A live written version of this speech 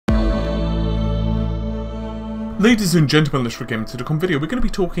Ladies and gentlemen, let's get into the video. We're going to be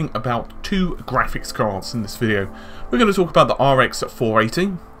talking about two graphics cards in this video. We're going to talk about the RX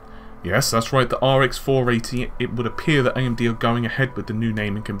 480. Yes, that's right, the RX 480. It would appear that AMD are going ahead with the new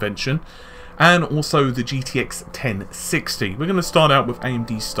naming convention. And also the GTX 1060. We're going to start out with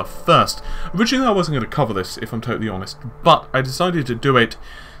AMD stuff first. Originally I wasn't going to cover this, if I'm totally honest, but I decided to do it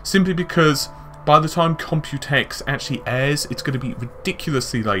simply because by the time Computex actually airs, it's going to be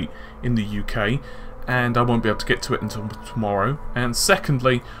ridiculously late in the UK. And I won't be able to get to it until tomorrow. And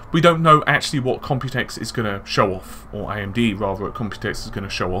secondly, we don't know actually what Computex is going to show off, or AMD rather at Computex is going to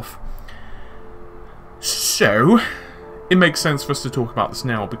show off. So it makes sense for us to talk about this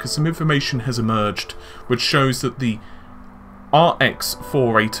now because some information has emerged which shows that the RX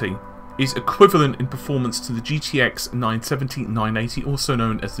 480 is equivalent in performance to the GTX 970-980, also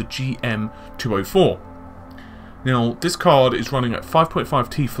known as the GM204. Now, this card is running at 5.5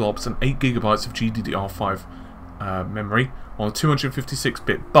 teraflops and 8GB of GDDR5 memory on a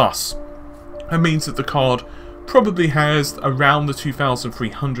 256-bit bus. That means that the card probably has around the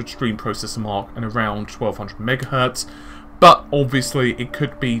 2300 stream processor mark and around 1200 MHz, but obviously it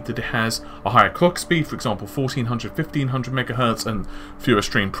could be that it has a higher clock speed, for example 1400, 1500 MHz and fewer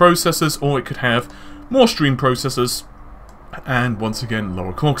stream processors, or it could have more stream processors and once again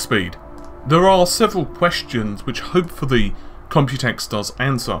lower clock speed. There are several questions which hopefully Computex does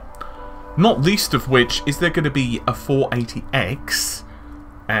answer. Not least of which, is there going to be a 480X?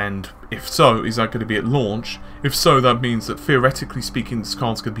 And if so, is that going to be at launch? If so, that means that theoretically speaking this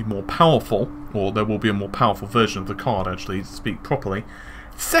card's going to be more powerful, or there will be a more powerful version of the card actually, to speak properly.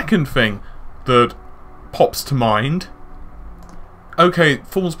 Second thing that pops to mind, okay, it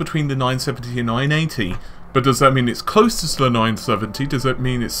falls between the 970 and 980, but does that mean it's closest to the 970? Does that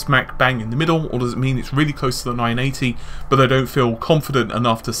mean it's smack bang in the middle? Or does it mean it's really close to the 980, but I don't feel confident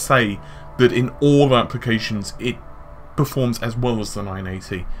enough to say that in all applications it performs as well as the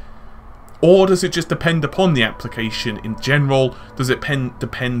 980? Or does it just depend upon the application in general? Does it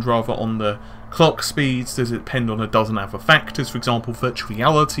depend rather on the clock speeds? Does it depend on a dozen other factors? For example, virtual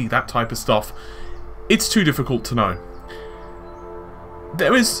reality, that type of stuff. It's too difficult to know.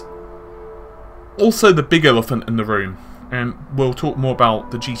 There is also the big elephant in the room, and we'll talk more about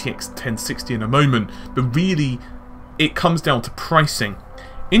the GTX 1060 in a moment, but really it comes down to pricing.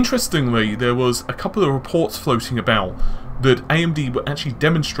 Interestingly, there was a couple of reports floating about that AMD were actually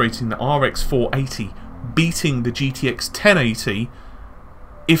demonstrating the RX 480 beating the GTX 1080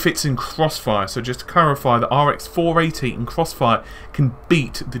 if it's in CrossFire. So just to clarify, the RX 480 in CrossFire can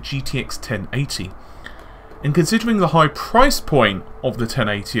beat the GTX 1080. And considering the high price point of the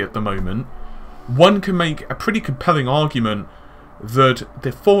 1080 at the moment, one can make a pretty compelling argument that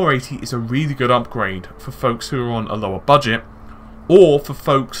the 480 is a really good upgrade for folks who are on a lower budget, or for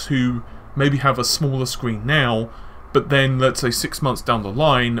folks who maybe have a smaller screen now, but then let's say 6 months down the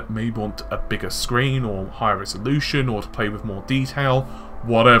line maybe want a bigger screen or higher resolution or to play with more detail,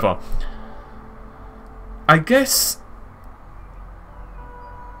 whatever. I guess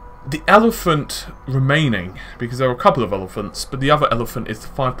the elephant remaining, because there are a couple of elephants, but the other elephant is the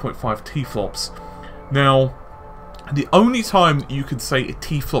 5.5 teraflops. Now, the only time that you can say a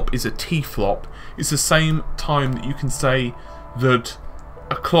teraflop is a teraflop is the same time that you can say that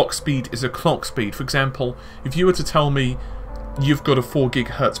a clock speed is a clock speed. For example, if you were to tell me you've got a 4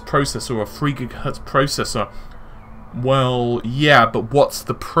 GHz processor or a 3 GHz processor, well, yeah, but what's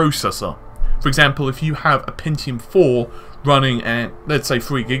the processor? For example, if you have a Pentium 4 running at, let's say,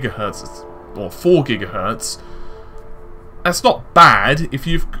 3 GHz or 4 GHz, that's not bad if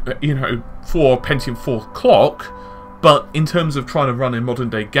you've, you know, for a Pentium 4 clock, but in terms of trying to run a modern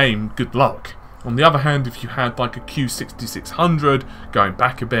day game, good luck. On the other hand, if you had like a Q6600 going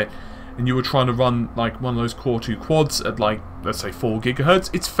back a bit, and you were trying to run like one of those Core 2 quads at like, let's say 4 GHz,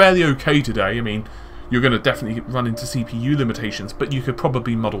 it's fairly okay today. I mean, you're going to definitely run into CPU limitations, but you could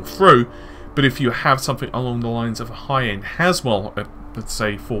probably muddle through. But if you have something along the lines of a high-end Haswell at, let's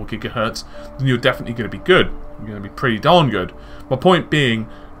say, 4 GHz, then you're definitely going to be good. You're going to be pretty darn good. My point being,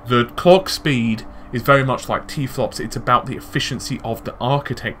 the clock speed is very much like teraflops. It's about the efficiency of the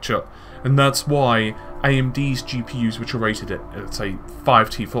architecture. And that's why AMD's GPUs, which are rated at, let's say, 5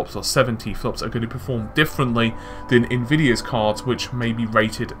 teraflops or 7 teraflops, are going to perform differently than Nvidia's cards, which may be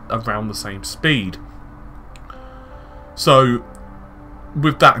rated around the same speed. So,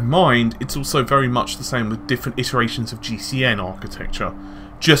 with that in mind, it's also very much the same with different iterations of GCN architecture.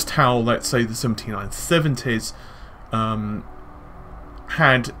 Just how, let's say, the 7970s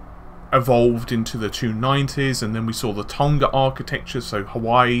had evolved into the 290s, and then we saw the Tonga architecture, so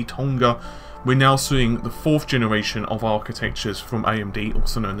Hawaii, Tonga, we're now seeing the 4th generation of architectures from AMD,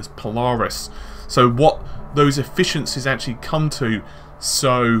 also known as Polaris. So what those efficiencies actually come to,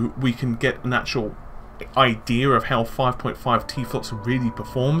 so we can get an actual idea of how 5.5 T-flops really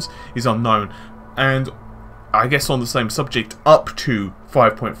performs, is unknown. And I guess on the same subject, up to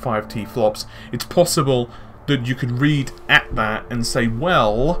 5.5 T-flops, it's possible that you could read at that and say,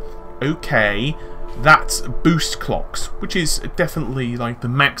 well, okay, that's boost clocks, which is definitely like the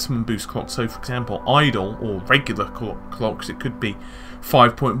maximum boost clock. So for example, idle or regular clocks, it could be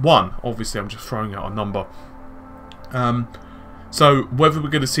 5.1. Obviously I'm just throwing out a number. So whether we're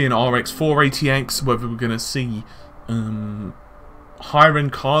going to see an RX 480X, whether we're going to see higher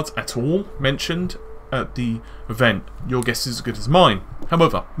end cards at all mentioned at the event, your guess is as good as mine.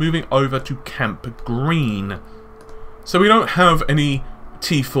 However, moving over to Camp Green. So we don't have any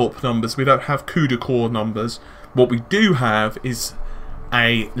T-flop numbers, we don't have CUDA core numbers. What we do have is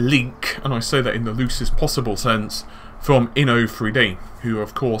a link, and I say that in the loosest possible sense, from Inno3D, who are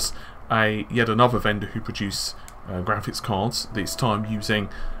of course yet another vendor who produce graphics cards, this time using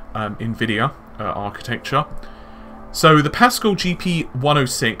Nvidia architecture. So the Pascal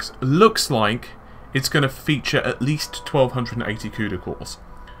GP106 looks like it's going to feature at least 1280 CUDA cores.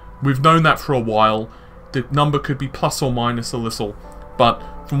 We've known that for a while. The number could be plus or minus a little, but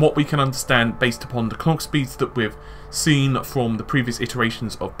from what we can understand, based upon the clock speeds that we've seen from the previous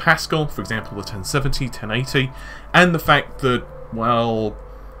iterations of Pascal, for example the 1070, 1080, and the fact that, well,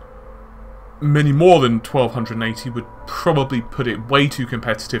 many more than 1280 would probably put it way too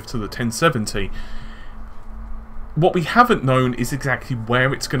competitive to the 1070. What we haven't known is exactly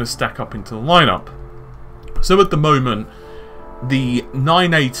where it's going to stack up into the lineup. So at the moment, the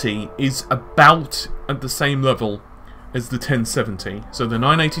 980 is about at the same level as the 1070. So the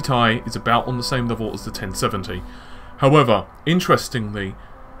 980 Ti is about on the same level as the 1070. However, interestingly,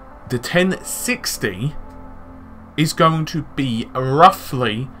 the 1060 is going to be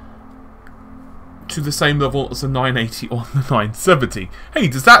roughly to the same level as the 980 or the 970. Hey,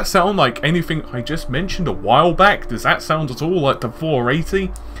 does that sound like anything I just mentioned a while back? Does that sound at all like the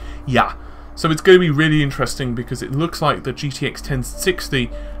 480? Yeah. So it's going to be really interesting because it looks like the GTX 1060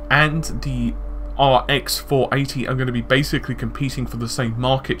 and the RX 480 are going to be basically competing for the same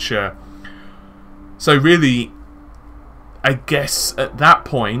market share. So really, I guess at that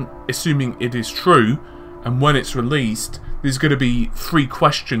point, assuming it is true, and when it's released, there's going to be 3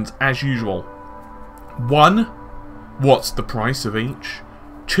 questions as usual. 1, what's the price of each?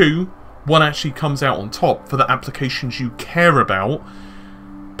 2, what actually comes out on top for the applications you care about?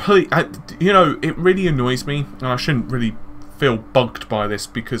 You know, it really annoys me, and I shouldn't really feel bugged by this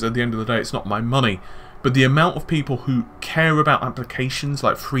because at the end of the day it's not my money, but the amount of people who care about applications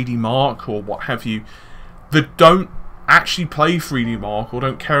like 3D Mark or what have you that don't actually play 3D Mark or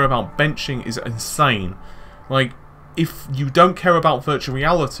don't care about benching is insane. Like, if you don't care about virtual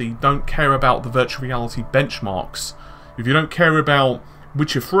reality, don't care about the virtual reality benchmarks. If you don't care about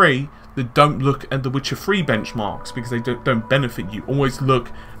Witcher 3, then don't look at the Witcher 3 benchmarks because they don't benefit you. Always look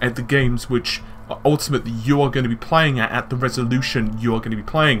at the games which ultimately you are going to be playing at the resolution you are going to be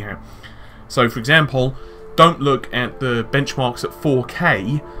playing at. So for example, don't look at the benchmarks at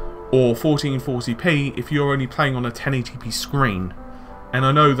 4K or 1440p if you're only playing on a 1080p screen. And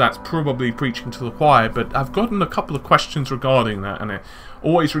I know that's probably preaching to the choir, but I've gotten a couple of questions regarding that and it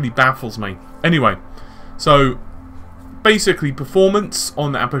always really baffles me. Anyway, so basically performance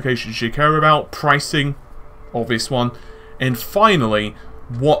on the applications you care about, pricing, obvious one, and finally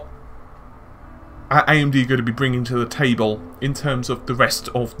what AMD are going to be bringing to the table in terms of the rest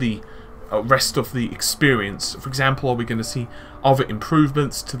of the experience. For example, are we going to see other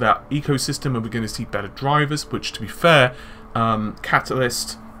improvements to that ecosystem? Are we going to see better drivers? Which, to be fair,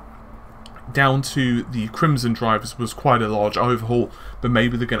 Catalyst down to the Crimson drivers was quite a large overhaul, but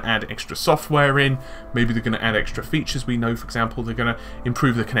maybe they're going to add extra software in, maybe they're going to add extra features. We know, for example, they're going to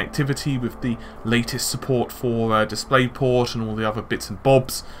improve the connectivity with the latest support for DisplayPort and all the other bits and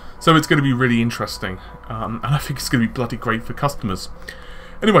bobs. So it's going to be really interesting, and I think it's going to be bloody great for customers.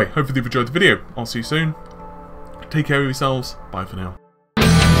 Anyway, hopefully you've enjoyed the video. I'll see you soon. Take care of yourselves. Bye for now.